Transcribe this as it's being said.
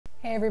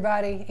Hey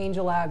everybody,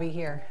 Angel Abbey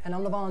here, and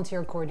I'm the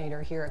volunteer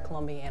coordinator here at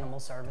Columbia Animal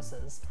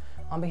Services.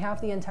 On behalf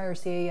of the entire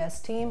CAS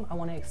team, I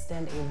want to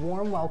extend a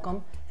warm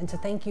welcome and to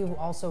thank you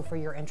also for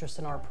your interest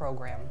in our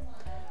program.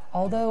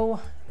 Although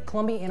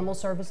Columbia Animal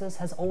Services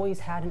has always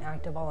had an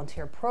active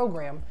volunteer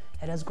program,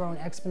 it has grown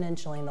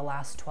exponentially in the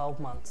last 12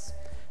 months.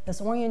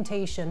 This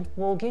orientation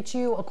will get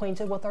you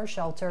acquainted with our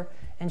shelter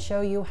and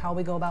show you how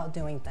we go about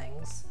doing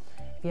things.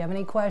 If you have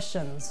any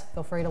questions,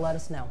 feel free to let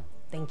us know.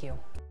 Thank you.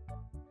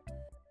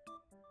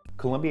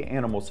 Columbia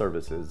Animal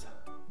Services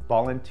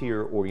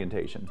Volunteer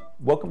Orientation.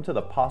 Welcome to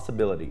the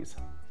possibilities.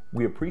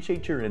 We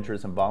appreciate your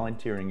interest in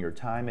volunteering your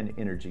time and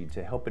energy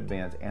to help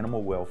advance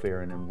animal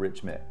welfare and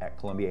enrichment at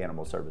Columbia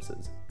Animal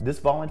Services. This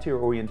volunteer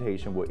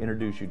orientation will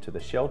introduce you to the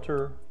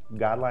shelter,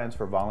 guidelines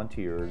for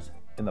volunteers,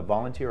 and the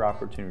volunteer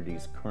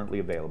opportunities currently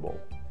available.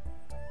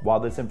 While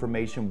this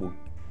information will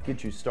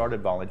get you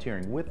started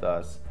volunteering with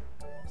us,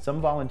 some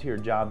volunteer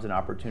jobs and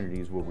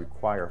opportunities will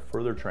require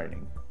further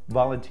training.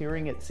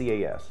 Volunteering at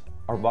CAS.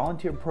 Our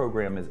volunteer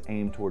program is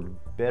aimed toward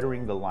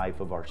bettering the life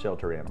of our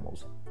shelter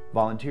animals.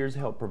 Volunteers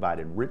help provide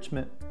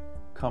enrichment,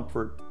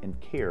 comfort, and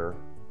care,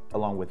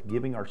 along with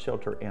giving our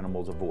shelter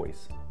animals a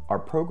voice. Our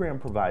program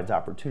provides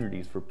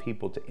opportunities for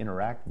people to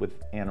interact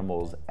with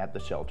animals at the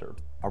shelter.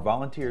 Our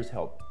volunteers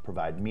help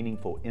provide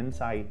meaningful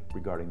insight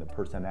regarding the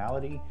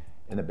personality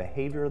and the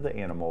behavior of the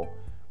animal,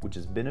 which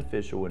is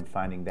beneficial in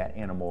finding that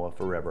animal a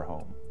forever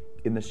home.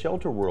 In the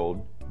shelter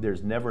world,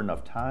 there's never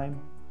enough time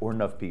or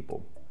enough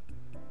people.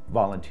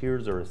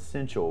 Volunteers are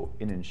essential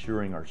in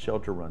ensuring our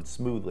shelter runs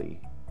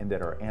smoothly and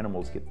that our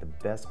animals get the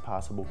best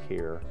possible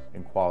care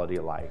and quality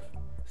of life.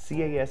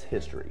 CAS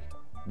history,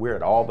 where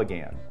it all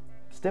began.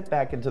 Step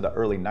back into the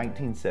early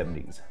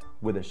 1970s,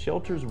 where the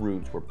shelter's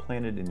roots were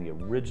planted in the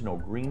original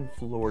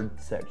green-floored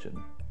section.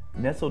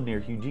 Nestled near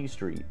Huger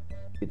Street,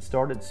 it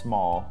started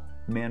small,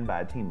 manned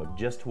by a team of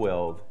just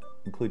 12,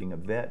 including a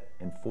vet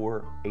and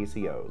 4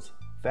 ACOs.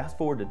 Fast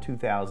forward to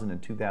 2000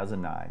 and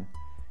 2009,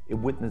 it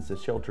witnessed the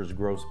shelter's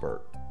growth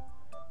spurt.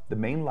 The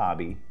main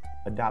lobby,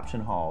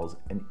 adoption halls,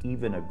 and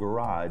even a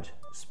garage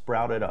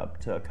sprouted up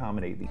to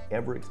accommodate the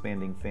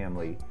ever-expanding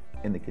family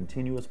and the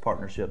continuous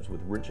partnerships with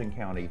Richland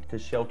County to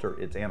shelter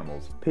its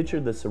animals.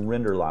 Picture the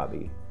surrender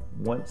lobby,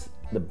 once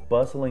the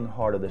bustling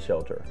heart of the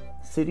shelter.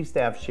 City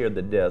staff shared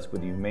the desk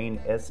with Humane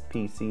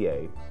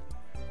SPCA,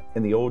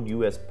 and the old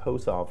U.S.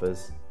 Post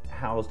Office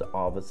housed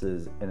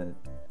offices and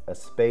a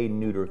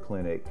spay-neuter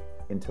clinic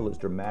until its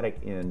dramatic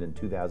end in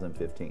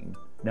 2015.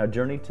 Now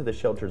journey to the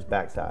shelter's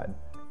backside,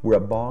 where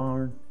a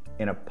barn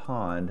and a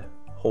pond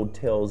hold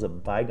tales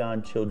of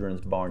bygone children's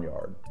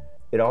barnyard.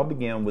 It all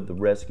began with the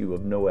rescue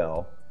of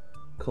Noel,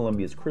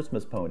 Columbia's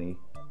Christmas pony,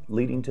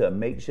 leading to a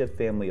makeshift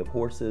family of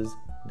horses,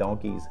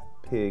 donkeys,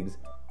 pigs,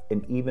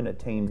 and even a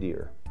tame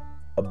deer.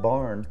 A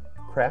barn,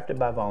 crafted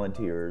by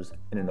volunteers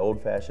in an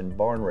old-fashioned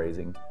barn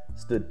raising,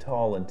 stood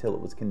tall until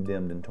it was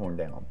condemned and torn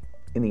down.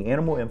 In the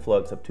animal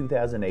influx of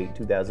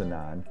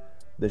 2008-2009,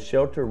 the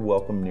shelter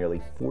welcomed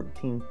nearly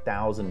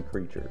 14,000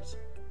 creatures.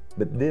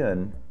 But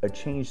then, a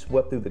change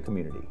swept through the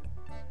community.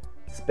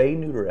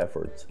 Spay-neuter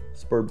efforts,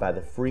 spurred by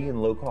the free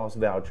and low-cost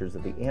vouchers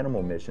of the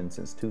Animal Mission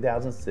since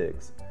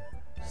 2006,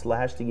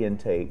 slashed the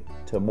intake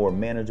to a more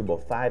manageable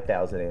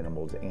 5,000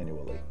 animals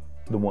annually.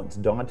 The once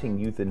daunting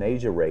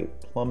euthanasia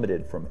rate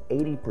plummeted from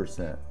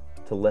 80%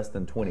 to less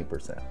than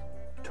 20%.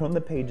 Turn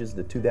the pages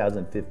to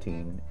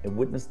 2015 and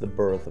witness the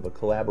birth of a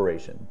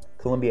collaboration.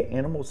 Columbia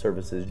Animal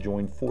Services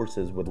joined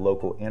forces with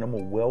local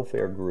animal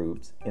welfare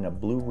groups in a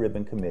blue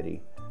ribbon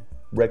committee,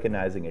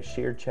 recognizing a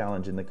shared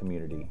challenge in the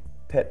community: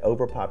 pet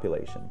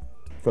overpopulation.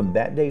 From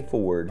that day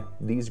forward,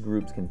 these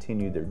groups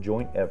continued their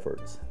joint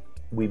efforts,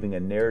 weaving a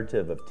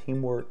narrative of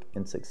teamwork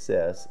and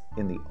success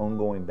in the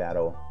ongoing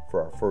battle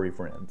for our furry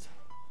friends.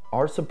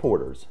 Our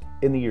supporters.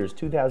 In the years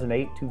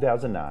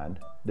 2008-2009,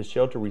 the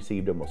shelter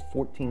received almost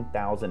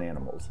 14,000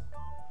 animals.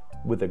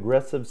 With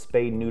aggressive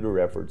spay-neuter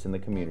efforts in the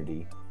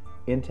community,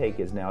 intake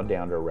is now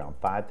down to around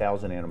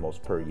 5,000 animals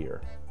per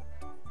year.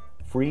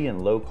 Free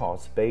and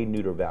low-cost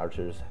spay-neuter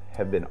vouchers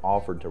have been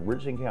offered to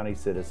Richland County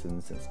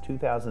citizens since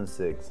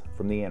 2006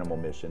 from the Animal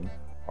Mission,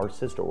 our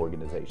sister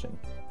organization.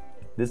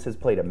 This has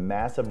played a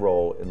massive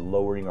role in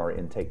lowering our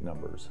intake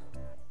numbers.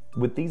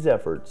 With these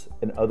efforts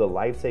and other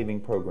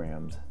life-saving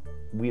programs,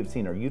 we have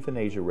seen our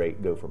euthanasia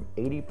rate go from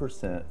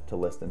 80% to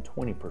less than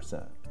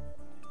 20%.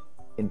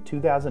 In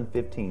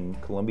 2015,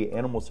 Columbia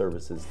Animal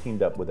Services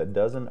teamed up with a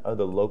dozen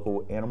other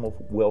local animal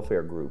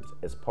welfare groups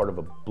as part of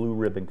a blue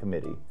ribbon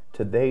committee.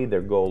 Today,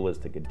 their goal is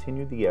to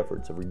continue the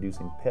efforts of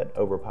reducing pet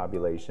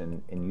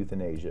overpopulation and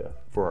euthanasia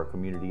for our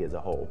community as a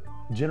whole.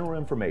 General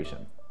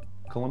information: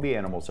 Columbia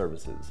Animal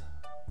Services,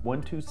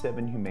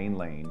 127 Humane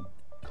Lane,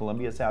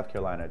 Columbia, South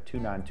Carolina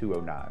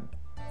 29209.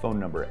 Phone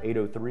number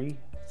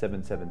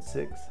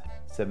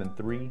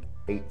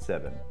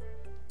 803-776-7387.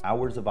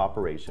 Hours of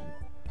operation: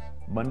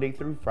 Monday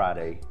through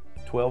Friday,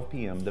 12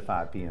 p.m. to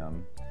 5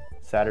 p.m.,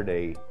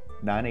 Saturday,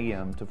 9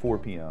 a.m. to 4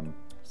 p.m.,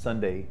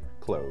 Sunday,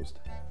 closed.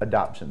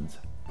 Adoptions: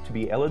 to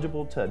be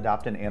eligible to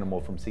adopt an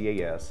animal from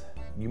CAS,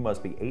 You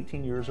must be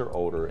 18 years or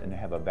older and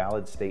have a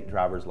valid state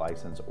driver's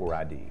license or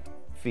ID.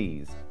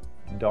 Fees: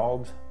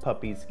 dogs,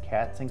 puppies,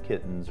 cats, and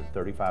kittens are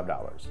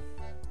 $35.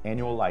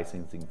 Annual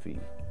licensing fee,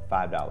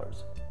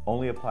 $5.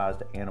 Only applies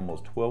to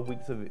animals 12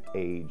 weeks of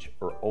age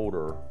or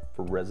older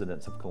for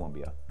residents of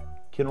Columbia.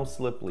 Kennel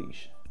slip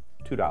leash,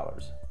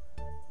 $2.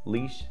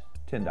 Leash,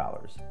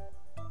 $10.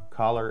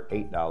 Collar,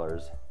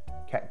 $8.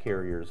 Cat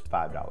carriers,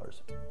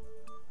 $5.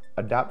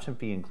 Adoption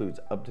fee includes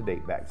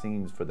up-to-date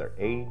vaccines for their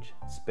age,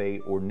 spay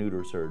or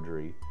neuter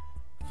surgery,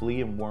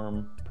 flea and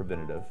worm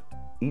preventative.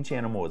 Each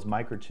animal is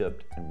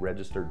microchipped and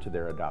registered to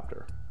their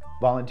adopter.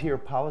 Volunteer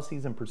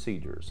policies and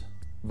procedures.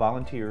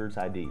 Volunteers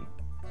ID.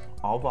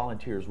 All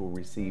volunteers will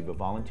receive a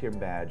volunteer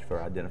badge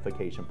for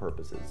identification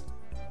purposes.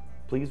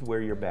 Please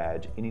wear your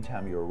badge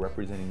anytime you are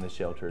representing the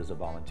shelter as a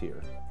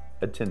volunteer.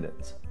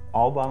 Attendance.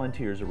 All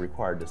volunteers are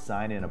required to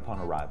sign in upon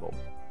arrival.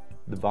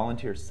 The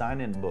volunteer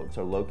sign-in books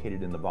are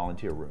located in the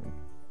volunteer room.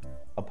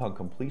 Upon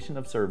completion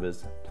of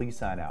service, please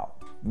sign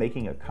out.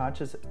 Making a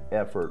conscious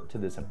effort to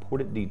this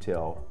important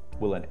detail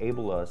will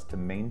enable us to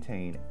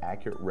maintain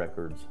accurate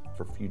records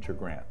for future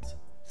grants.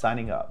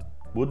 Signing up.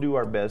 We'll do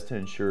our best to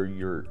ensure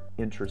you're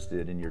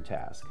interested in your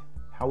task.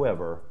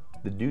 However,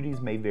 the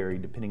duties may vary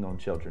depending on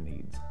shelter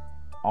needs.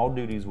 All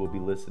duties will be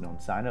listed on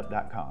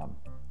signup.com.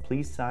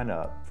 Please sign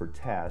up for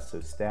tasks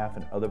so staff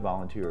and other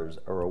volunteers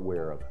are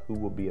aware of who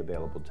will be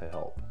available to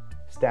help.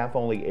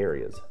 Staff-only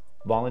areas.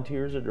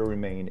 Volunteers are to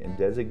remain in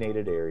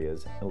designated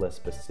areas unless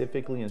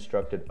specifically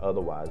instructed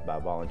otherwise by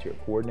a volunteer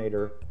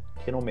coordinator,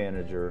 kennel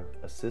manager,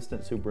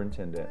 assistant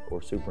superintendent,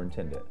 or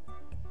superintendent.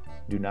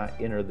 Do not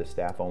enter the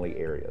staff-only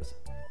areas.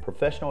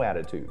 Professional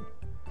attitude.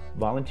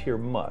 Volunteer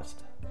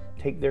must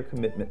take their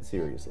commitment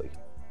seriously,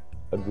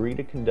 agree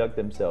to conduct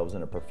themselves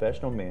in a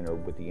professional manner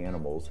with the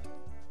animals,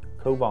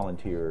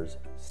 co-volunteers,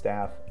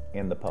 staff,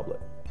 and the public.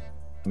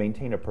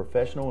 Maintain a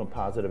professional and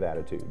positive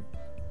attitude.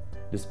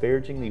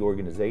 Disparaging the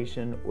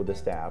organization or the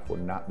staff will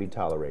not be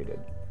tolerated.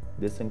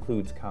 This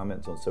includes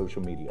comments on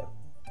social media.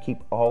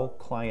 Keep all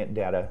client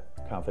data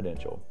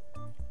confidential.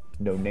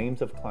 No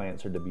names of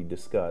clients are to be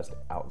discussed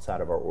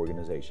outside of our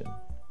organization.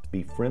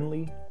 Be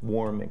friendly,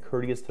 warm, and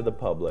courteous to the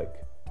public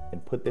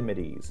and put them at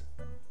ease.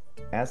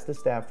 Ask the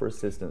staff for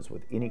assistance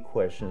with any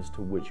questions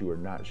to which you are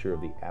not sure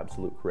of the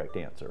absolute correct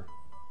answer.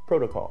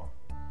 Protocol.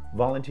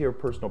 Volunteer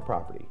personal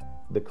property.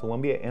 The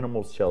Columbia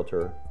Animal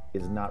Shelter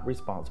is not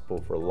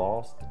responsible for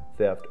loss,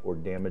 theft, or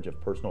damage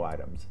of personal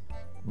items.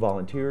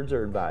 Volunteers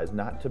are advised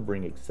not to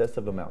bring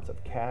excessive amounts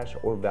of cash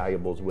or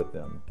valuables with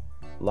them.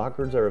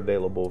 Lockers are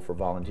available for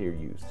volunteer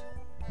use.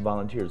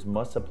 Volunteers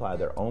must supply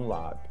their own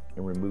lock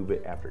and remove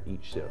it after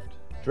each shift.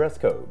 Dress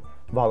code.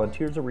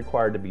 Volunteers are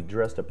required to be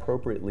dressed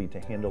appropriately to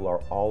handle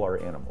all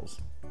our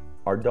animals.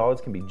 Our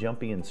dogs can be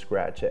jumpy and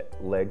scratch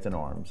at legs and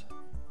arms.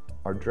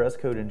 Our dress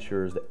code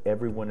ensures that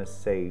everyone is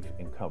safe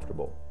and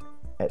comfortable.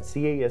 At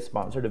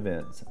CAS-sponsored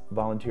events,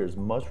 volunteers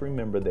must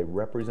remember they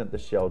represent the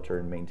shelter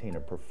and maintain a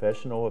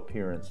professional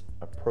appearance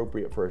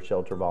appropriate for a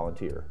shelter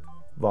volunteer.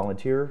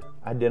 Volunteer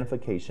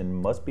identification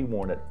must be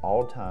worn at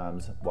all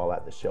times while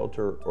at the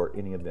shelter or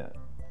any event.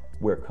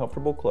 Wear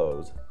comfortable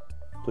clothes.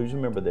 Please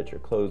remember that your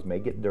clothes may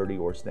get dirty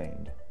or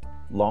stained.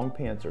 Long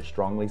pants are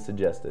strongly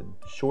suggested.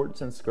 Shorts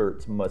and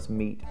skirts must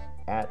meet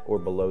at or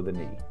below the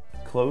knee.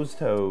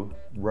 Closed-toe,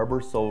 rubber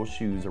sole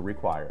shoes are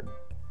required.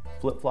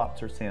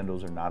 Flip-flops or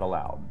sandals are not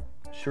allowed.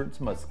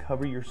 Shirts must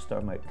cover your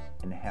stomach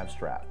and have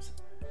straps.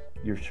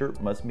 Your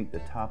shirt must meet the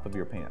top of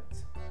your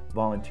pants.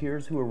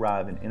 Volunteers who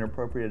arrive in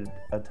inappropriate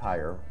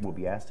attire will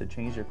be asked to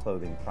change their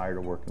clothing prior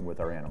to working with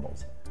our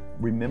animals.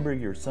 Remember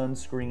your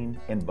sunscreen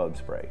and bug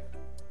spray.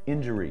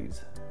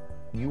 Injuries.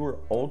 You are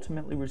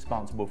ultimately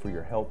responsible for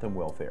your health and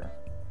welfare.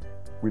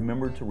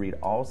 Remember to read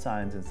all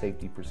signs and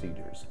safety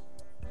procedures.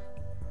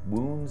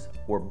 Wounds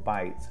or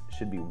bites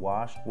should be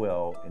washed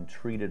well and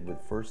treated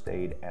with first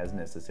aid as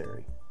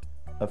necessary.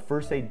 A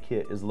first aid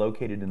kit is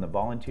located in the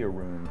volunteer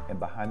room and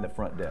behind the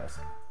front desk.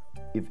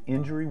 If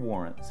injury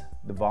warrants,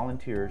 the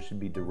volunteer should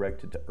be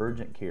directed to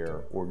urgent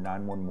care or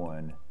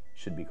 911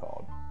 should be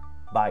called.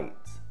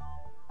 Bites.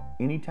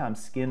 Anytime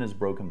skin is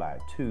broken by a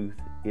tooth,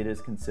 it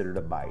is considered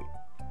a bite.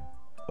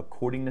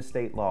 According to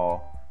state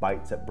law,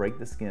 bites that break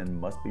the skin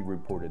must be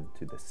reported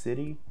to the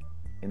city,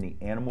 and the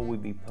animal will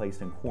be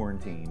placed in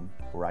quarantine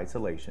or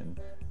isolation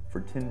for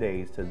 10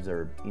 days to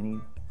observe any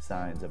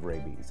signs of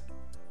rabies.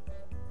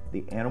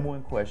 The animal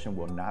in question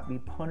will not be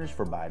punished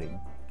for biting.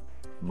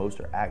 Most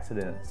are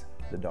accidents,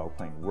 the dog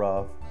playing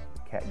rough,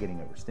 the cat getting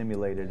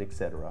overstimulated,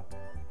 etc.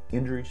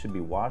 Injuries should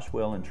be washed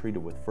well and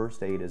treated with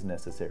first aid as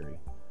necessary.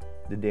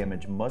 The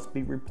damage must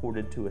be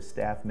reported to a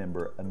staff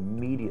member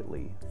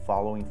immediately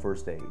following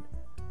first aid.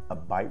 A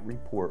bite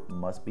report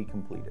must be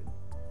completed.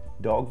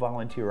 Dog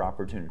volunteer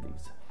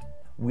opportunities.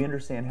 We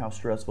understand how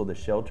stressful the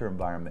shelter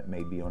environment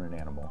may be on an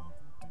animal.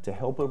 To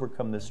help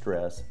overcome this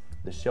stress,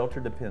 the shelter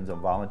depends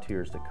on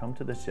volunteers to come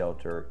to the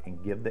shelter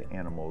and give the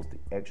animals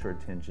the extra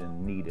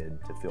attention needed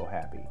to feel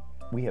happy.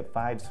 We have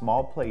 5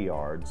 small play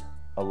yards,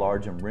 a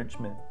large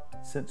enrichment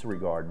sensory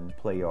garden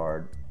play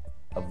yard,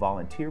 a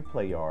volunteer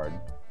play yard,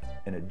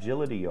 an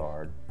agility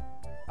yard,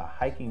 a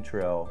hiking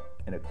trail,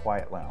 and a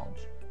quiet lounge.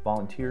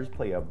 Volunteers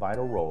play a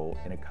vital role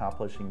in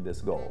accomplishing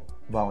this goal.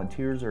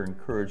 Volunteers are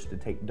encouraged to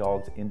take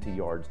dogs into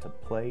yards to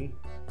play,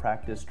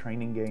 practice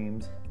training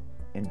games,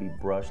 and be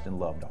brushed and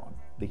loved on.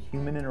 The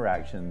human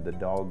interaction the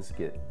dogs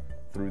get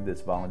through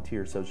this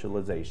volunteer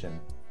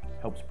socialization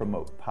helps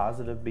promote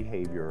positive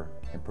behavior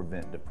and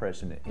prevent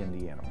depression in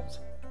the animals.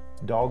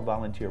 Dog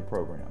Volunteer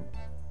Program.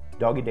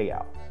 Doggy Day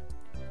Out.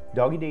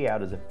 Doggy Day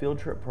Out is a field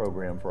trip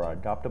program for our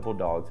adoptable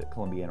dogs at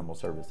Columbia Animal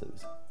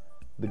Services.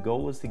 The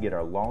goal is to get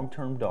our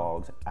long-term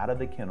dogs out of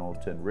the kennel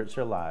to enrich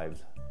their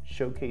lives,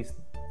 showcase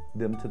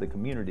them to the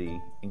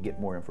community, and get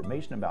more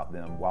information about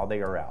them while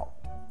they are out.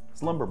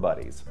 Slumber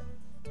Buddies.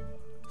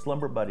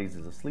 Slumber Buddies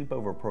is a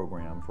sleepover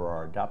program for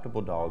our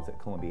adoptable dogs at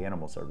Columbia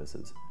Animal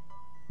Services.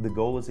 The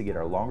goal is to get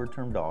our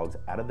longer-term dogs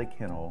out of the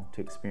kennel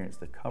to experience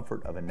the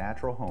comfort of a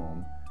natural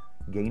home,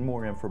 gain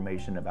more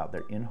information about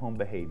their in-home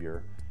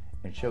behavior,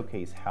 and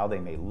showcase how they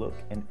may look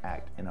and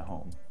act in a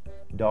home.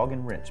 Dog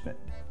Enrichment.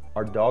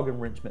 Our dog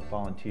enrichment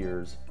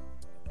volunteers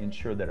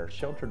ensure that our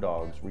shelter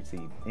dogs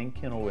receive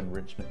in-kennel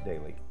enrichment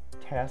daily.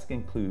 Tasks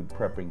include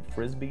prepping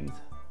frisbees,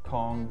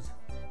 Kongs,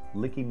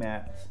 licky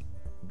mats,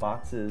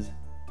 boxes,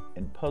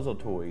 and puzzle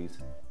toys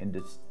and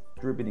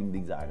distributing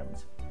these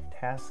items.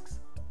 Tasks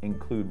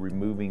include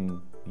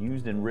removing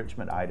used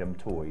enrichment item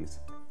toys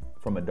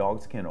from a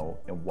dog's kennel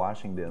and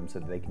washing them so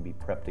that they can be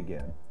prepped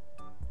again.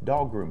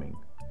 Dog grooming.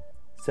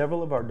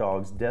 Several of our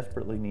dogs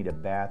desperately need a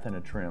bath and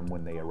a trim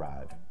when they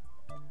arrive.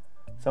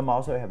 Some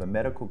also have a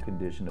medical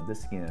condition of the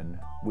skin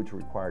which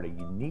required a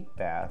unique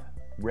bath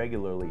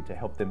regularly to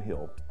help them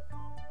heal.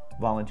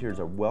 Volunteers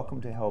are welcome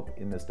to help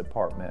in this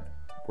department,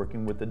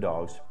 working with the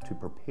dogs to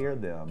prepare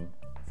them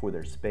for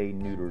their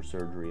spay-neuter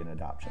surgery and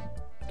adoption.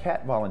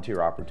 Cat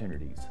volunteer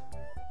opportunities.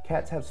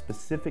 Cats have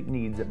specific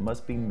needs that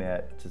must be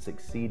met to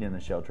succeed in the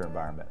shelter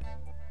environment.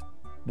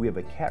 We have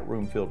a cat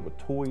room filled with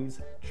toys,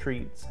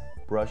 treats,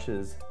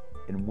 brushes,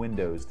 and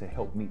windows to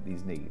help meet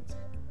these needs.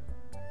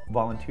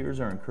 Volunteers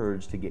are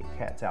encouraged to get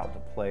cats out to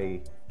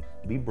play,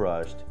 be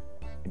brushed,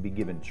 and be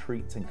given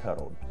treats and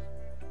cuddled.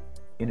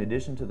 In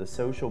addition to the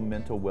social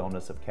mental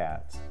wellness of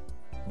cats,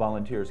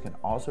 volunteers can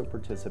also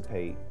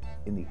participate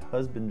in the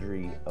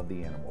husbandry of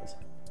the animals.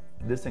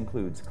 This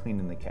includes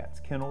cleaning the cat's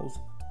kennels,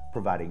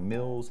 providing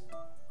meals,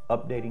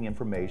 updating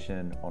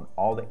information on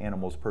all the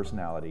animals'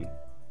 personality,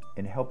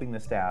 and helping the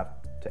staff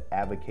to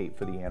advocate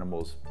for the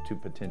animals to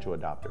potential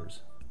adopters.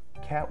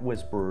 Cat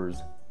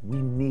whisperers, we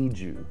need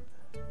you.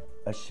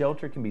 A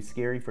shelter can be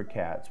scary for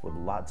cats with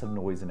lots of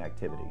noise and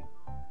activity.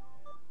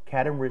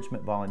 Cat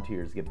enrichment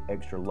volunteers give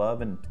extra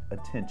love and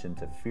attention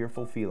to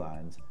fearful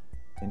felines,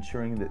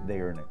 ensuring that they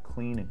are in a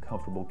clean and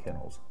comfortable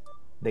kennels.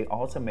 They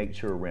also make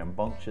sure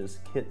rambunctious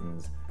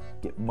kittens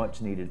get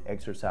much needed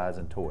exercise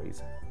and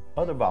toys.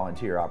 Other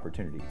volunteer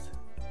opportunities.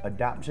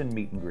 Adoption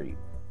meet and greet.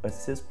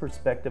 Assist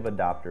prospective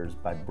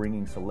adopters by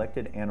bringing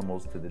selected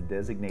animals to the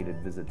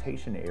designated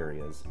visitation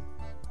areas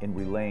and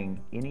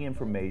relaying any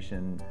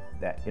information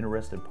that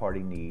interested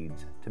party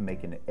needs to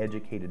make an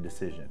educated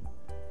decision.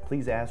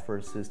 Please ask for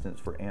assistance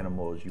for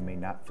animals you may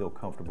not feel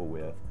comfortable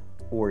with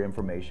or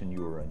information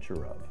you are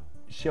unsure of.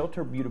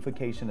 Shelter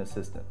beautification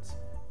assistance.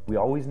 We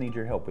always need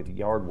your help with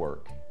yard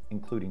work,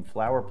 including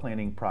flower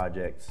planting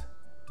projects,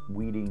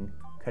 weeding,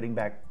 cutting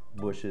back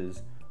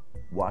bushes,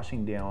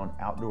 washing down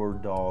outdoor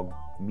dog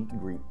meet and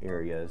greet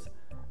areas,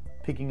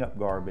 picking up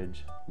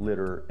garbage,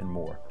 litter, and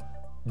more.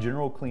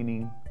 General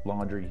cleaning,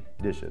 laundry,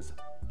 dishes.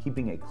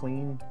 Keeping a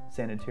clean,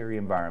 sanitary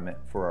environment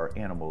for our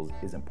animals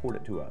is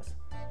important to us.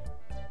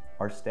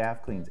 Our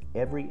staff cleans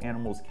every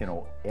animal's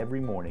kennel every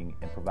morning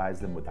and provides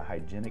them with the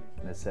hygienic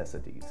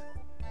necessities.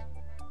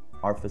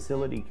 Our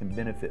facility can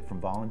benefit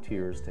from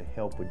volunteers to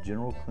help with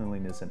general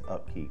cleanliness and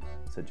upkeep,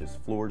 such as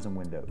floors and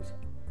windows.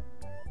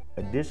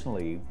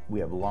 Additionally, we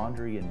have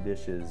laundry and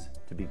dishes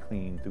to be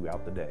cleaned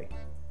throughout the day.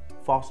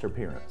 Foster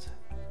parents.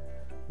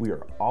 We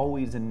are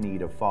always in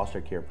need of foster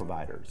care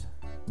providers.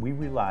 We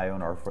rely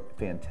on our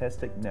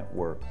fantastic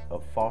network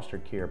of foster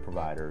care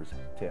providers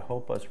to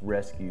help us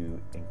rescue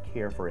and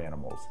care for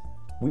animals.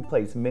 We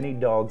place many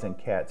dogs and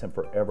cats in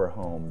forever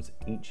homes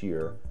each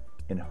year,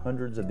 and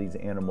hundreds of these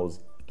animals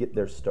get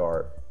their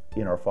start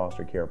in our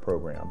foster care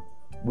program.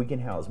 We can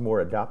house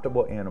more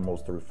adoptable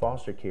animals through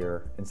foster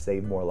care and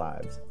save more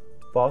lives.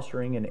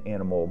 Fostering an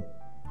animal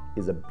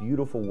is a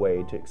beautiful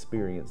way to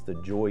experience the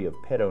joy of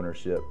pet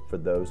ownership for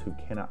those who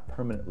cannot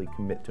permanently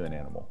commit to an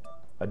animal.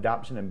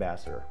 Adoption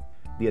Ambassador.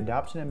 The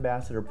Adoption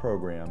Ambassador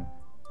program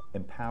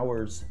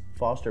empowers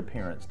foster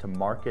parents to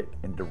market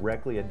and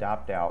directly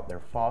adopt out their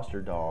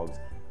foster dogs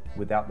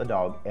without the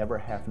dog ever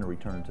having to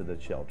return to the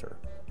shelter.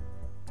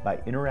 By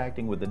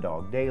interacting with the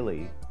dog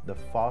daily, the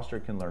foster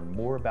can learn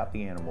more about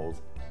the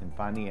animals and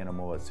find the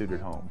animal a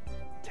suited home.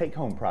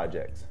 Take-home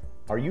projects.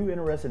 Are you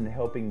interested in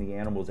helping the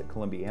animals at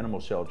Columbia Animal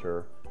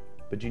Shelter,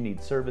 but you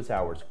need service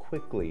hours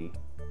quickly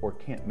or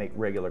can't make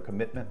regular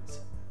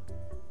commitments?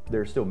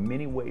 There are still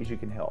many ways you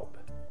can help.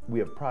 We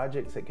have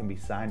projects that can be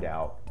signed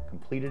out,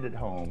 completed at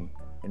home,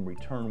 and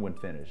returned when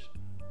finished.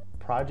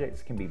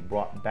 Projects can be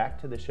brought back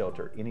to the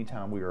shelter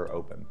anytime we are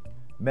open.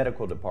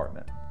 Medical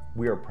department.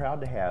 We are proud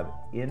to have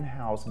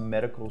in-house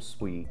medical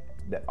suite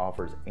that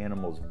offers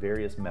animals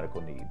various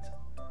medical needs.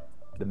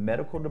 The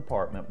medical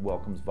department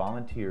welcomes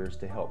volunteers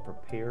to help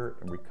prepare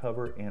and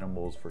recover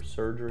animals for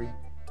surgery,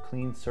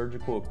 clean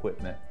surgical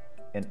equipment,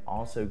 and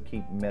also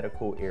keep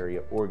medical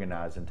area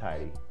organized and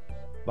tidy.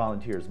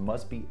 Volunteers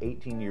must be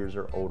 18 years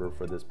or older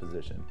for this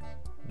position.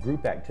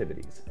 Group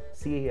activities.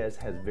 CAS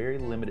has very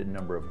limited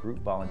number of group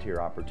volunteer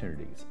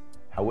opportunities.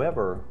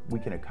 However, we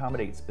can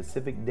accommodate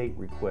specific date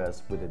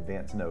requests with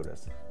advance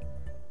notice.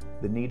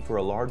 The need for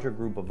a larger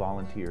group of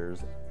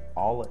volunteers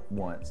all at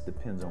once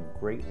depends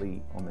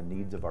greatly on the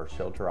needs of our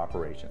shelter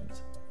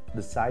operations.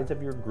 The size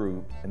of your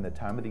group and the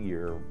time of the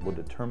year will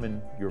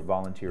determine your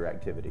volunteer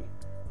activity.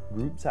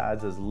 Group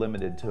size is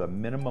limited to a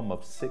minimum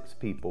of 6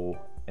 people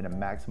and a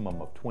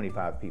maximum of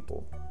 25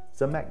 people.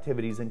 Some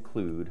activities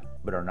include,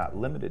 but are not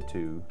limited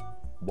to,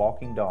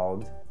 walking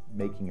dogs,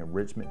 making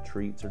enrichment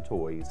treats or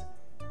toys,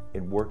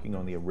 and working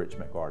on the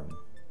enrichment garden.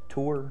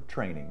 Tour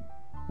training.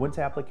 Once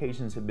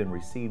applications have been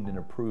received and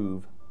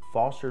approved,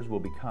 fosters will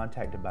be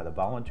contacted by the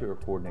volunteer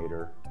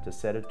coordinator to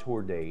set a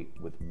tour date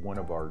with one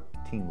of our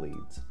team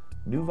leads.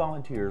 New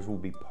volunteers will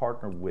be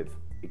partnered with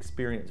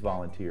experienced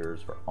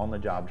volunteers for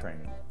on-the-job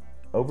training.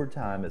 Over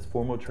time, as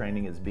formal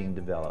training is being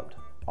developed,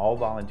 all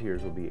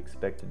volunteers will be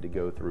expected to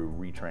go through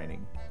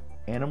retraining.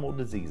 Animal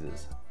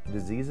diseases.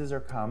 Diseases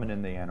are common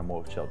in the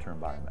animal shelter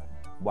environment.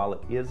 While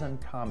it is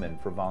uncommon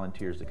for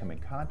volunteers to come in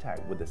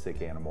contact with a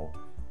sick animal,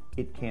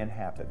 it can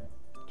happen.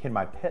 Can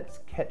my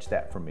pets catch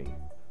that from me?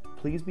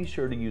 Please be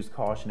sure to use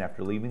caution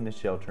after leaving the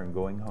shelter and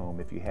going home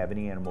if you have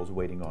any animals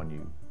waiting on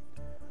you.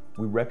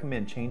 We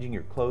recommend changing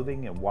your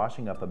clothing and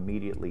washing up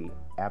immediately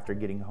after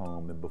getting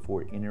home and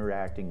before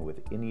interacting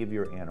with any of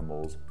your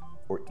animals,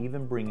 or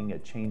even bringing a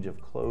change of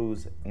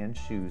clothes and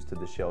shoes to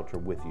the shelter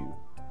with you.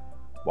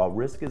 While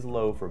risk is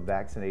low for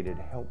vaccinated,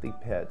 healthy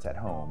pets at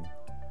home,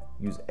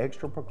 use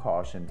extra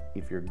precaution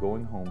if you're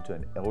going home to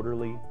an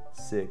elderly,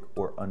 sick,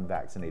 or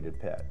unvaccinated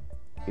pet.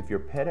 If your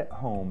pet at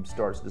home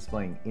starts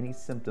displaying any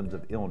symptoms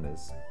of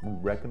illness, we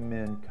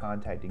recommend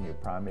contacting your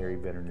primary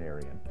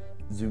veterinarian.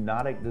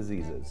 Zoonotic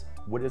diseases.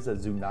 What is a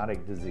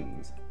zoonotic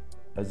disease?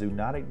 A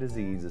zoonotic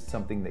disease is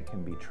something that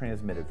can be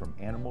transmitted from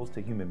animals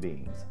to human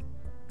beings.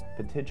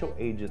 Potential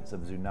agents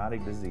of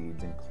zoonotic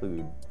disease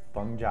include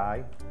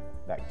fungi,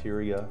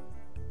 bacteria,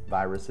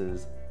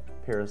 viruses,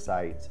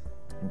 parasites,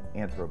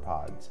 and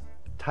arthropods.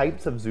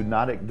 Types of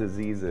zoonotic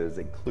diseases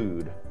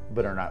include,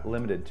 but are not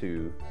limited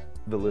to,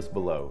 the list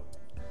below.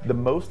 The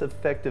most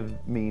effective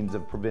means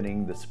of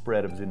preventing the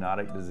spread of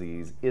zoonotic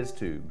disease is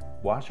to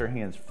wash your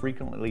hands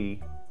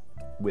frequently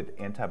with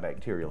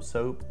antibacterial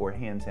soap or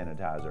hand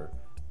sanitizer,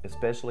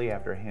 especially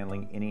after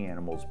handling any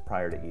animals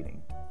prior to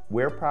eating.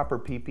 Wear proper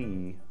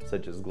PPE,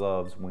 such as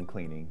gloves, when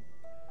cleaning.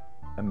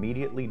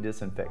 Immediately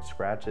disinfect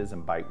scratches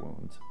and bite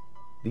wounds.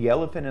 The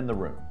elephant in the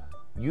room,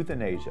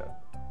 euthanasia.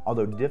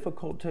 Although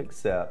difficult to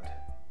accept,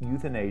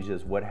 euthanasia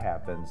is what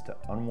happens to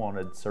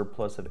unwanted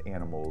surplus of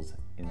animals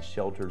in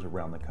shelters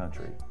around the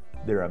country.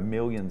 There are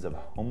millions of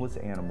homeless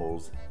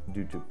animals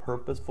due to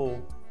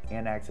purposeful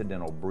and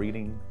accidental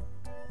breeding,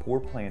 poor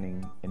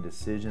planning and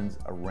decisions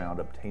around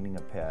obtaining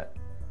a pet,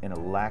 and a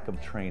lack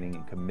of training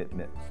and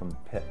commitment from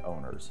pet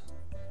owners.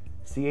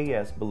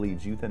 CAS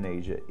believes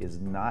euthanasia is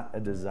not a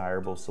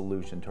desirable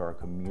solution to our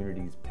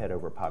community's pet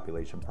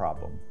overpopulation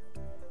problem.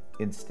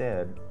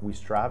 Instead, we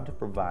strive to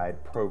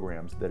provide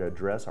programs that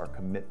address our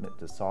commitment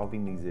to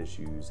solving these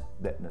issues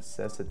that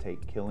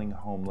necessitate killing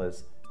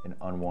homeless and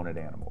unwanted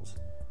animals.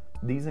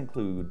 These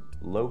include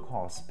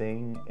low-cost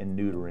spaying and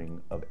neutering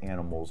of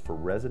animals for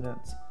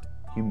residents,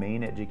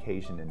 humane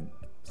education in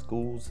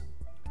schools,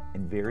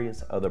 and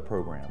various other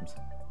programs.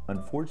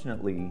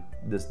 Unfortunately,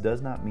 this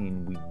does not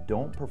mean we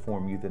don't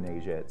perform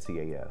euthanasia at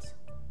CAS.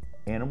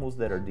 Animals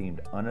that are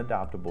deemed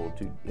unadoptable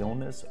to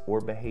illness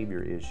or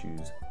behavior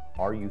issues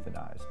are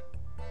euthanized.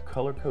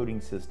 Color coding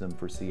system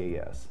for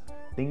CAS.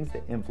 Things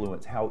that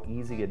influence how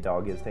easy a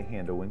dog is to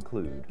handle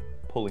include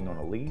pulling on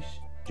a leash,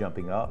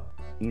 jumping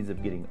up, ease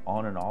of getting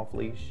on and off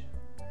leash,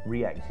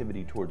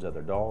 reactivity towards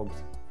other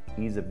dogs,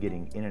 ease of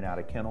getting in and out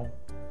of kennel.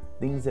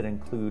 Things that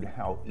include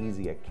how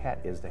easy a cat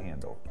is to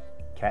handle.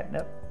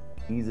 Catnip,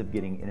 ease of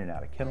getting in and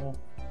out of kennel,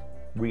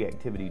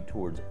 reactivity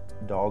towards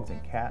dogs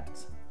and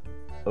cats,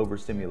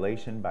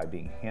 overstimulation by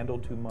being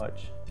handled too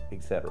much,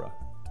 etc.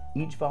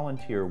 Each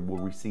volunteer will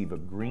receive a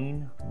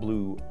green,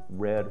 blue,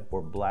 red,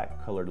 or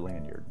black colored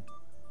lanyard.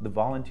 The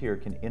volunteer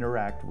can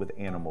interact with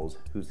animals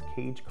whose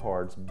cage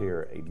cards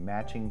bear a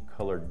matching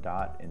colored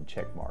dot and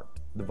check mark.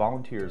 The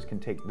volunteers can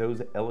take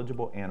those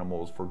eligible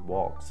animals for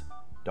walks,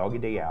 doggy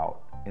day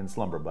out, and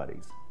slumber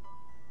buddies.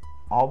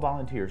 All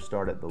volunteers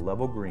start at the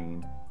level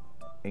green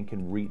and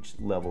can reach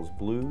levels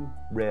blue,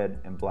 red,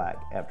 and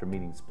black after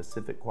meeting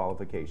specific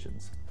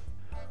qualifications.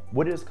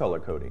 What is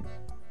color coding?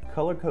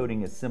 Color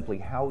coding is simply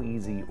how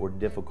easy or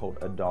difficult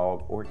a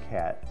dog or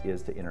cat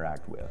is to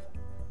interact with.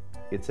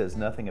 It says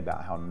nothing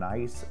about how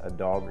nice a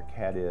dog or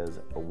cat is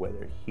or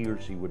whether he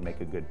or she would make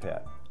a good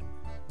pet.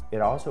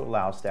 It also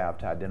allows staff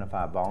to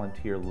identify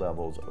volunteer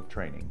levels of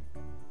training.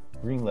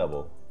 Green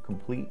level,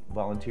 complete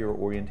volunteer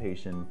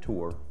orientation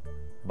tour,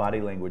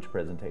 body language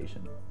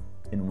presentation.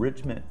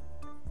 Enrichment,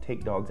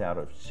 take dogs out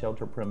of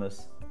shelter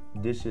premise,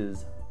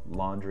 dishes,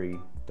 laundry,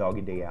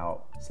 doggy day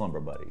out, slumber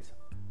buddies.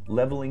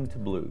 Leveling to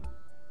blue,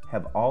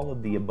 have all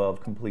of the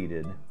above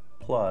completed,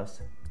 plus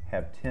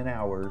have 10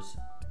 hours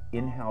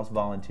in-house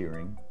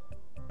volunteering,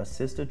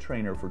 assist a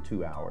trainer for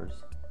 2 hours,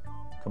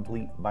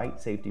 complete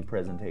bite safety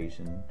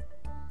presentation,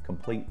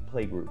 complete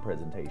playgroup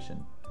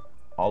presentation.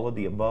 All of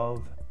the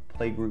above,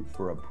 playgroup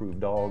for approved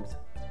dogs,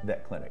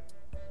 vet clinic.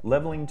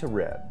 Leveling to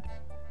red,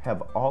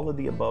 have all of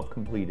the above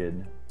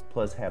completed,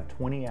 plus have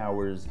 20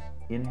 hours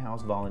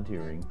in-house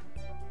volunteering,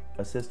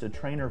 assist a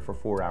trainer for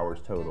 4 hours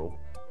total,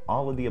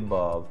 all of the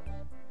above,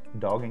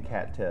 dog and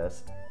cat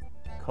test,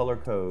 color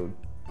code,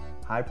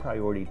 high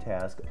priority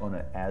task on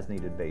an as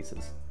needed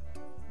basis.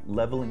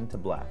 Leveling to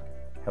black,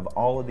 have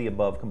all of the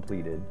above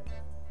completed,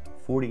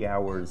 40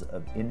 hours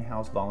of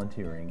in-house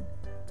volunteering,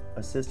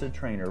 assist a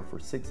trainer for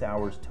 6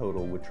 hours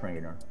total with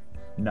trainer,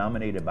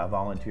 nominated by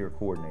volunteer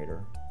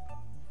coordinator,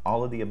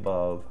 all of the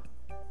above,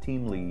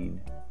 team lead,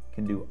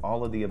 can do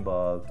all of the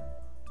above,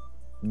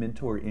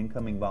 mentor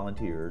incoming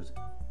volunteers,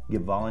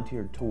 give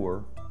volunteer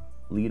tour,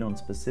 lead on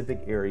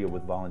specific area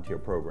with volunteer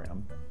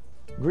program.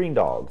 Green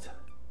dogs,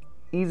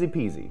 easy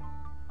peasy,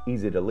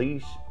 easy to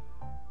leash,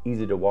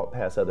 easy to walk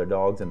past other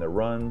dogs in their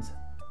runs,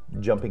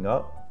 jumping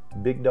up,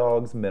 big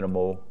dogs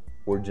minimal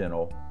or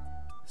gentle,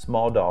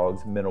 small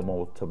dogs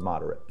minimal to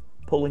moderate.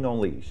 Pulling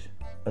on leash,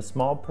 a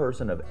small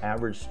person of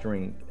average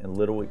strength and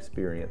little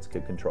experience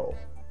could control.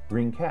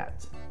 Green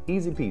cats,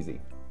 easy peasy,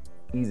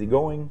 easy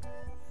going,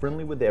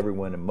 friendly with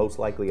everyone and most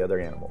likely other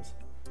animals.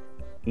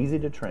 Easy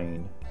to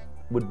train,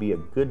 would be a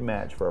good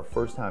match for a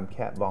first-time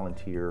cat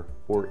volunteer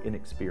or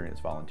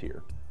inexperienced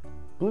volunteer.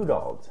 Blue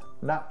dogs,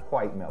 not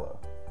quite mellow.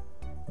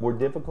 More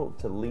difficult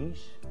to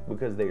leash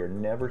because they are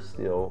never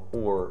still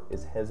or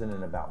is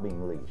hesitant about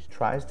being leashed.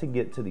 Tries to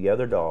get to the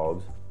other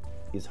dogs,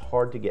 is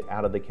hard to get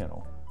out of the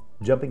kennel.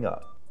 Jumping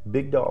up,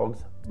 big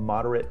dogs,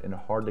 moderate and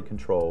hard to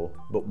control,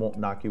 but won't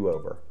knock you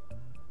over.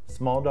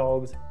 Small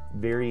dogs,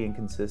 very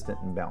inconsistent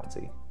and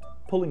bouncy.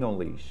 Pulling on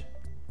leash,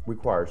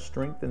 requires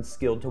strength and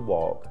skill to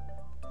walk,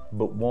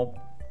 but won't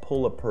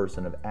pull a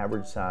person of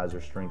average size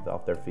or strength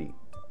off their feet.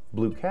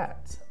 Blue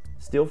cats,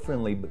 still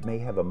friendly but may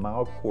have a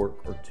mild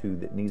quirk or two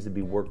that needs to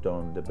be worked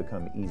on to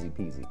become easy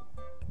peasy.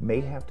 May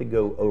have to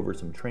go over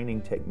some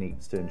training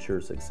techniques to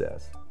ensure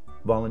success.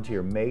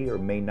 Volunteer may or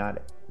may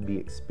not be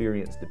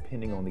experienced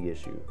depending on the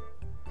issue.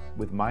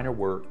 With minor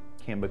work,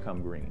 can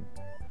become green.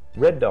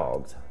 Red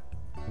dogs,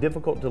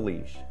 difficult to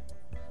leash,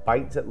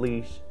 bites at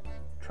leash,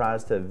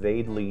 tries to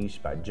evade leash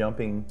by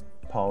jumping,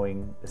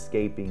 pawing,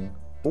 escaping,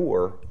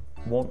 or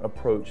won't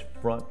approach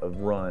front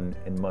of run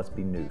and must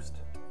be noosed.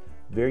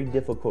 Very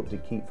difficult to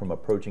keep from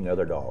approaching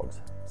other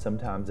dogs,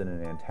 sometimes in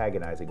an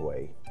antagonizing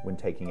way when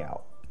taking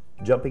out.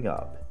 Jumping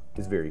up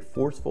is very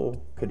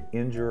forceful, could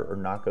injure or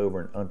knock over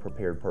an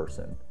unprepared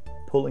person.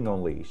 Pulling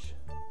on leash,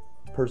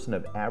 person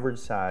of average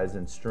size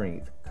and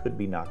strength could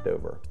be knocked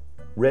over.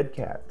 Red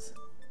cats,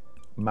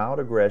 mild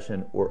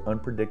aggression or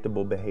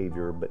unpredictable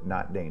behavior but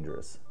not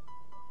dangerous.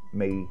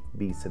 May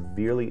be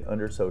severely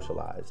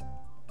under-socialized.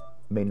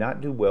 May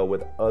not do well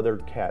with other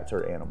cats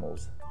or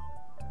animals.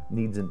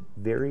 Needs a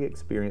very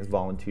experienced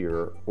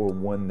volunteer or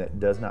one that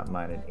does not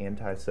mind an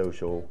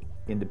antisocial,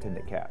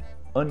 independent cat.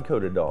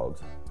 Uncoated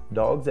dogs.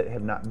 Dogs that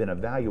have not been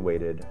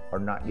evaluated are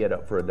not yet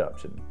up for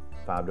adoption,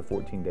 5 to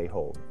 14 day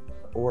hold,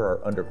 or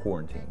are under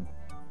quarantine.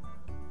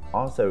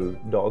 Also,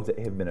 dogs that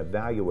have been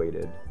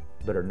evaluated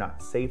but are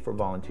not safe for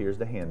volunteers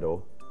to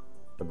handle,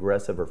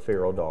 aggressive or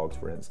feral dogs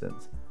for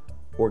instance,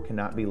 or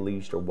cannot be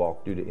leashed or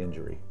walked due to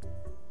injury.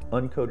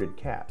 Uncoated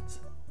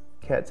cats.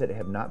 Cats that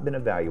have not been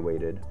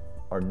evaluated,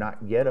 are not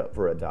yet up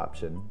for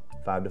adoption,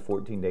 5 to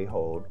 14 day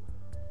hold,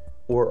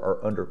 or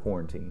are under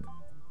quarantine.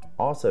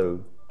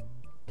 Also,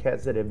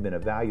 cats that have been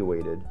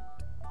evaluated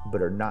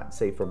but are not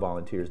safe for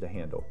volunteers to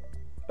handle.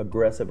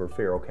 Aggressive or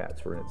feral cats,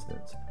 for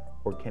instance,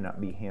 or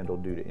cannot be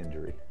handled due to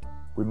injury.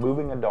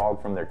 Removing a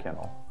dog from their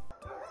kennel.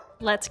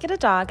 Let's get a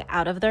dog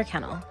out of their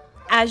kennel.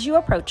 As you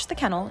approach the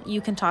kennel,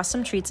 you can toss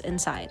some treats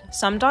inside.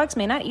 Some dogs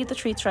may not eat the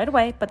treats right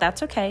away, but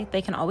that's okay.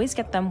 They can always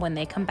get them when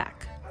they come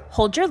back.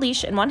 Hold your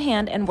leash in one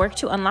hand and work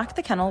to unlock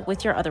the kennel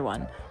with your other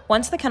one.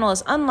 Once the kennel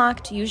is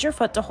unlocked, use your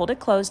foot to hold it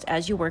closed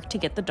as you work to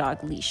get the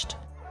dog leashed.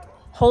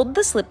 Hold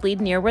the slip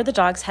lead near where the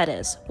dog's head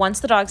is. Once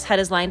the dog's head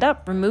is lined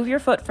up, remove your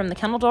foot from the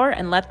kennel door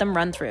and let them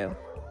run through.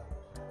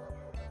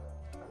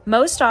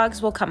 Most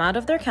dogs will come out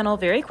of their kennel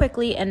very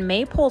quickly and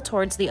may pull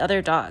towards the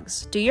other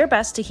dogs. Do your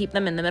best to keep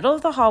them in the middle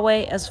of the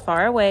hallway as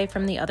far away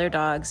from the other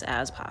dogs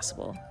as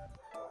possible.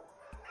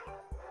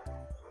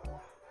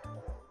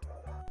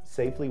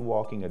 Safely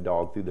walking a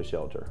dog through the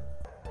shelter.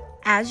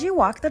 As you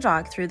walk the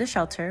dog through the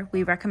shelter,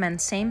 we recommend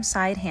same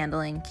side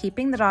handling,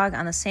 keeping the dog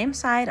on the same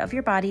side of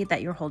your body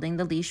that you're holding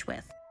the leash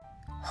with.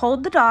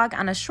 Hold the dog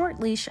on a short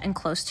leash and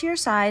close to your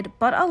side,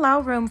 but allow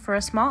room for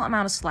a small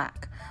amount of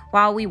slack.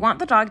 While we want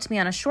the dog to be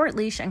on a short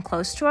leash and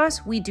close to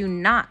us, we do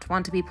not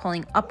want to be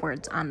pulling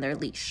upwards on their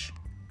leash.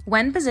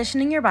 When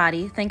positioning your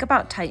body, think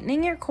about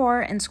tightening your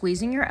core and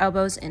squeezing your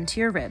elbows into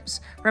your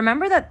ribs.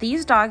 Remember that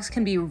these dogs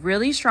can be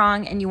really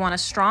strong and you want a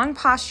strong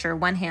posture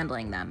when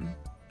handling them.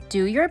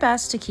 Do your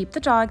best to keep the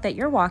dog that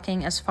you're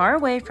walking as far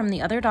away from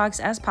the other dogs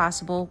as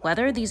possible,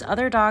 whether these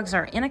other dogs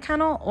are in a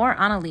kennel or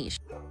on a leash.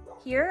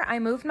 Here, I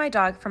moved my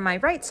dog from my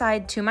right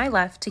side to my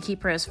left to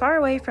keep her as far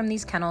away from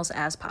these kennels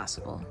as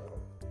possible.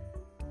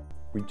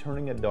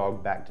 Returning a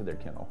dog back to their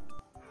kennel.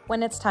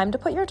 When it's time to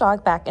put your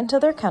dog back into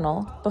their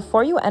kennel,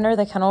 before you enter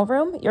the kennel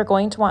room, you're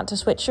going to want to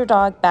switch your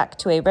dog back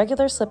to a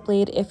regular slip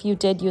lead if you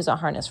did use a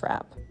harness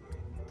wrap.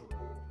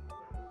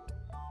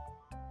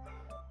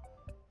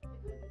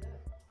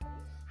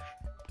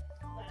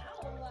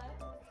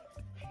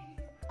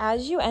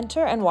 As you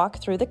enter and walk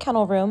through the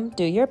kennel room,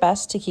 do your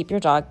best to keep your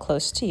dog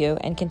close to you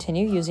and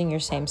continue using your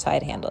same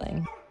side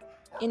handling.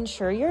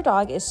 Ensure your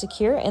dog is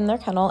secure in their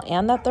kennel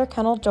and that their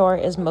kennel door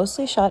is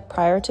mostly shut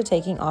prior to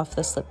taking off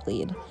the slip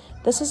lead.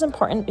 This is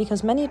important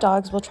because many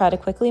dogs will try to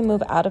quickly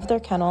move out of their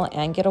kennel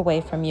and get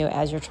away from you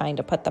as you're trying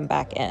to put them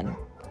back in.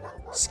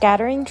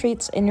 Scattering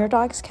treats in your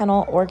dog's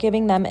kennel or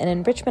giving them an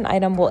enrichment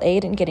item will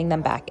aid in getting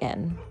them back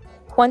in.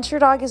 Once your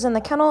dog is in the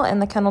kennel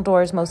and the kennel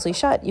door is mostly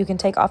shut, you can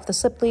take off the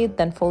slip lead,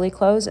 then fully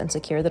close and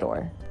secure the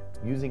door.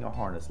 Using a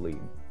harness lead.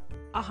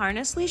 A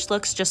harness leash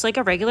looks just like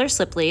a regular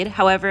slip lead,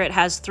 however it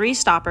has 3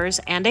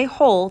 stoppers and a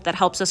hole that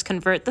helps us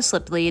convert the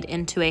slip lead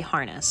into a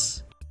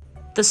harness.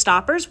 The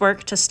stoppers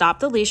work to stop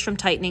the leash from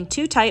tightening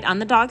too tight on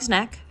the dog's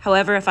neck.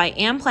 However, if I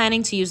am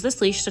planning to use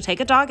this leash to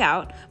take a dog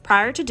out,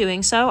 prior to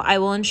doing so, I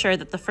will ensure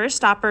that the first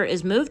stopper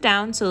is moved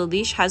down so the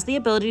leash has the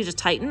ability to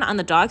tighten on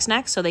the dog's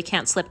neck so they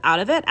can't slip out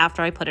of it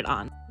after I put it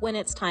on. When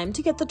it's time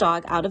to get the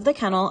dog out of the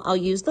kennel, I'll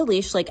use the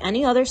leash like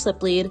any other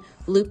slip lead,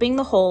 looping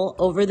the hole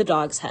over the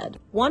dog's head.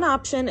 One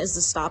option is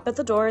to stop at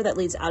the door that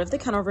leads out of the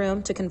kennel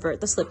room to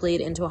convert the slip lead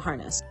into a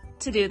harness.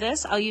 To do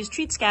this, I'll use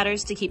treat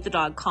scatters to keep the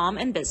dog calm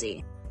and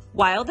busy.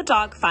 While the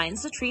dog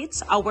finds the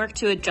treats, I'll work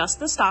to adjust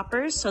the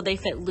stoppers so they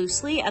fit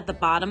loosely at the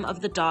bottom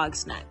of the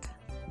dog's neck.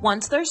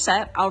 Once they're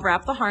set, I'll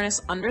wrap the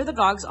harness under the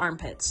dog's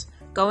armpits.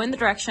 Go in the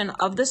direction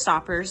of the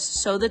stoppers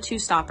so the 2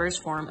 stoppers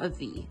form a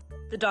V.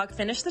 The dog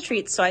finished the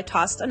treats, so I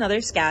tossed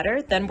another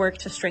scatter, then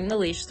worked to string the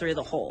leash through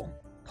the hole.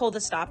 Pull the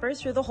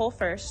stoppers through the hole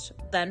first,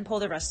 then pull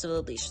the rest of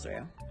the leash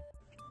through.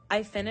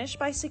 I finish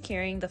by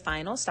securing the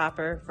final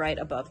stopper right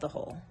above the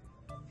hole.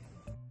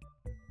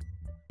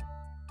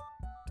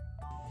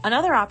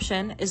 Another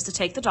option is to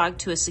take the dog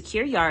to a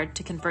secure yard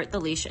to convert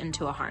the leash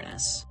into a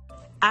harness.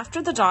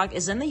 After the dog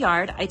is in the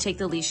yard, I take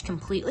the leash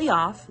completely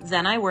off,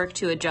 then I work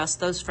to adjust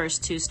those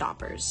first 2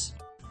 stoppers.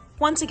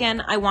 Once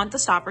again, I want the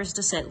stoppers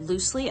to sit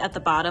loosely at the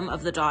bottom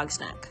of the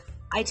dog's neck.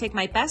 I take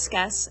my best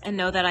guess and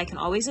know that I can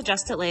always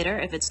adjust it later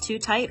if it's too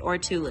tight or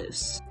too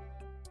loose.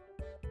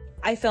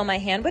 I fill my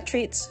hand with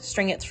treats,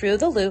 string it through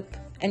the loop,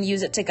 and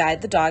use it to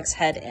guide the dog's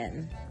head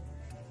in.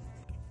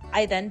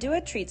 I then do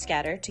a treat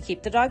scatter to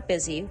keep the dog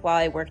busy while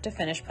I work to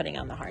finish putting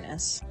on the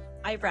harness.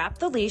 I wrap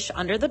the leash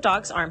under the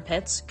dog's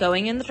armpits,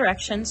 going in the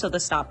direction so the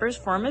stoppers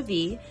form a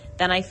V,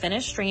 then I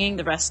finish stringing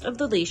the rest of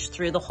the leash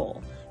through the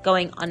hole,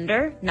 going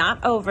under,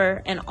 not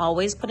over, and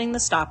always putting the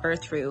stopper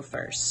through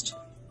first.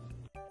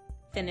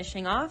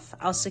 Finishing off,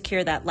 I'll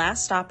secure that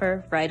last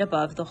stopper right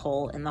above the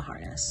hole in the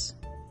harness.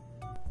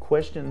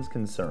 Questions,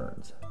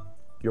 concerns.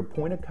 Your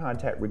point of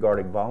contact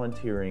regarding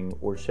volunteering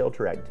or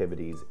shelter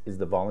activities is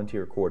the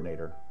volunteer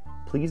coordinator.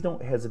 Please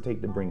don't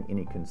hesitate to bring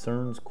any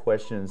concerns,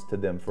 questions to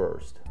them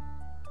first.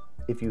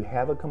 If you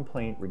have a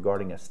complaint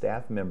regarding a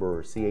staff member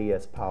or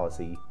CAS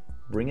policy,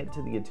 bring it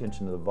to the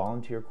attention of the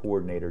volunteer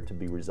coordinator to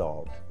be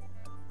resolved.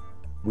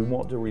 We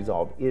want to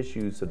resolve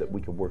issues so that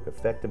we can work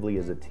effectively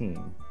as a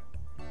team.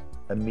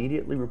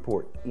 Immediately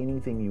report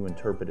anything you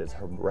interpret as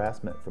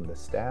harassment from the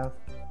staff,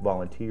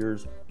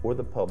 volunteers, or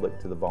the public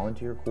to the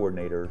volunteer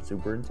coordinator,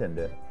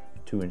 superintendent,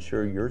 to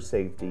ensure your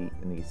safety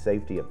and the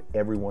safety of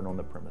everyone on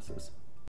the premises.